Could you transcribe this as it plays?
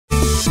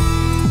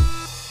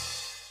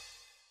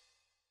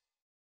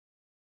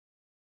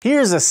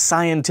Here's a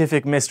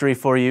scientific mystery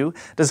for you.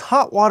 Does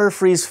hot water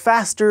freeze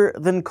faster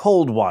than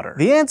cold water?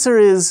 The answer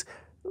is,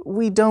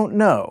 we don't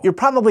know. You're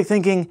probably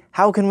thinking,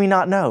 how can we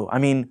not know? I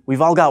mean, we've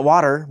all got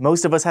water,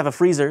 most of us have a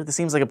freezer, this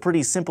seems like a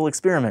pretty simple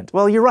experiment.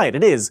 Well, you're right,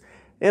 it is.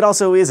 It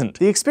also isn't.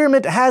 The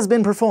experiment has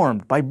been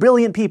performed by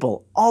brilliant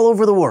people all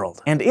over the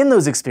world. And in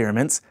those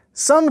experiments,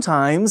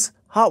 sometimes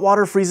hot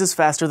water freezes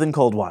faster than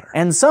cold water.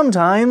 And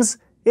sometimes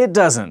it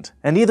doesn't.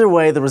 And either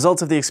way, the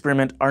results of the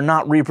experiment are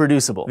not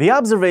reproducible. The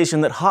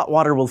observation that hot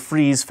water will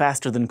freeze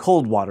faster than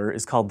cold water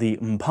is called the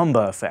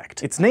Mpumba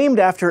effect. It's named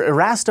after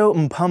Erasto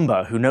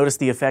Mpumba, who noticed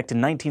the effect in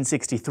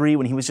 1963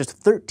 when he was just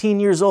 13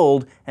 years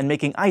old and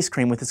making ice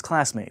cream with his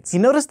classmates. He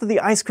noticed that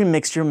the ice cream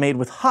mixture made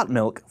with hot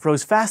milk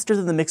froze faster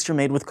than the mixture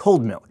made with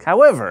cold milk.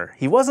 However,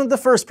 he wasn't the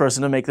first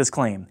person to make this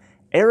claim.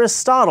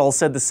 Aristotle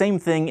said the same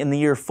thing in the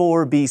year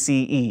 4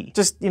 BCE.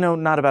 Just,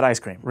 not about ice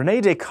cream.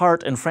 René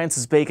Descartes and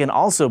Francis Bacon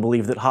also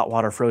believed that hot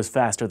water froze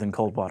faster than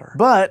cold water.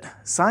 But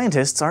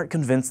scientists aren't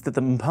convinced that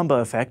the Mpumba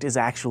effect is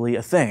actually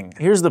a thing.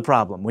 Here's the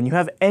problem. When you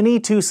have any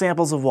two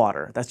samples of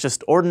water, that's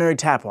just ordinary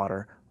tap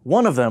water,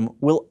 one of them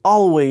will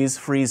always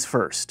freeze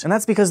first. And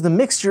that's because the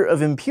mixture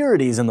of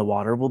impurities in the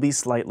water will be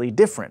slightly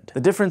different. The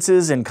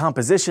differences in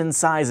composition,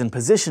 size, and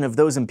position of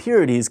those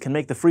impurities can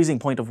make the freezing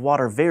point of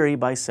water vary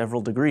by several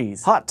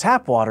degrees. Hot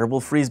tap water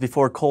will freeze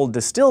before cold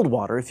distilled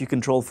water if you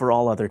control for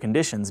all other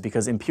conditions,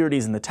 because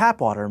impurities in the tap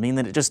water mean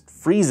that it just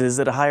freezes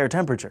at a higher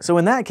temperature. So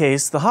in that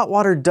case, the hot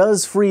water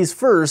does freeze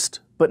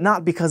first, but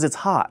not because it's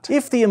hot.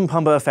 If the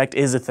Mpumba effect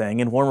is a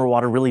thing and warmer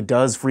water really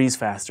does freeze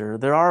faster,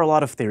 there are a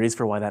lot of theories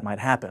for why that might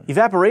happen.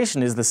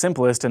 Evaporation is the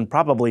simplest and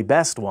probably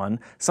best one.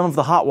 Some of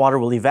the hot water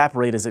will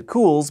evaporate as it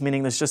cools,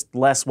 meaning there's just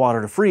less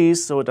water to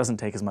freeze, so it doesn't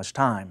take as much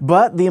time.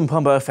 But the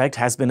Mpumba effect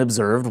has been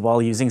observed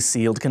while using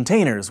sealed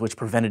containers, which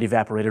prevented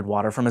evaporated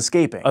water from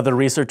escaping. Other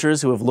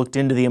researchers who have looked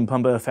into the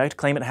Mpumba effect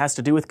claim it has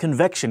to do with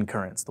convection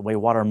currents, the way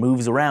water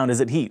moves around as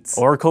it heats,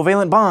 or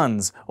covalent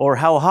bonds, or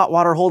how hot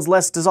water holds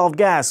less dissolved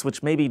gas,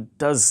 which maybe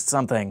does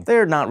something.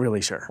 They're not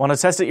really sure. Want to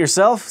test it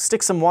yourself?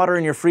 Stick some water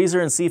in your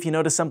freezer and see if you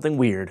notice something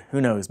weird. Who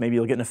knows, maybe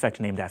you'll get an effect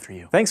named after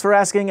you. Thanks for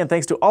asking, and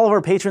thanks to all of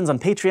our patrons on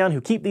Patreon who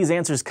keep these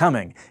answers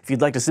coming. If you'd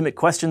like to submit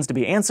questions to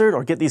be answered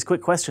or get these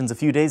quick questions a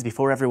few days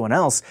before everyone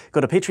else, go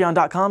to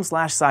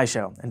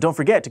patreon.com/SciShow. And don't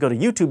forget to go to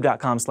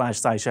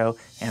youtube.com/SciShow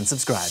and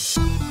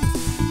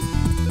subscribe.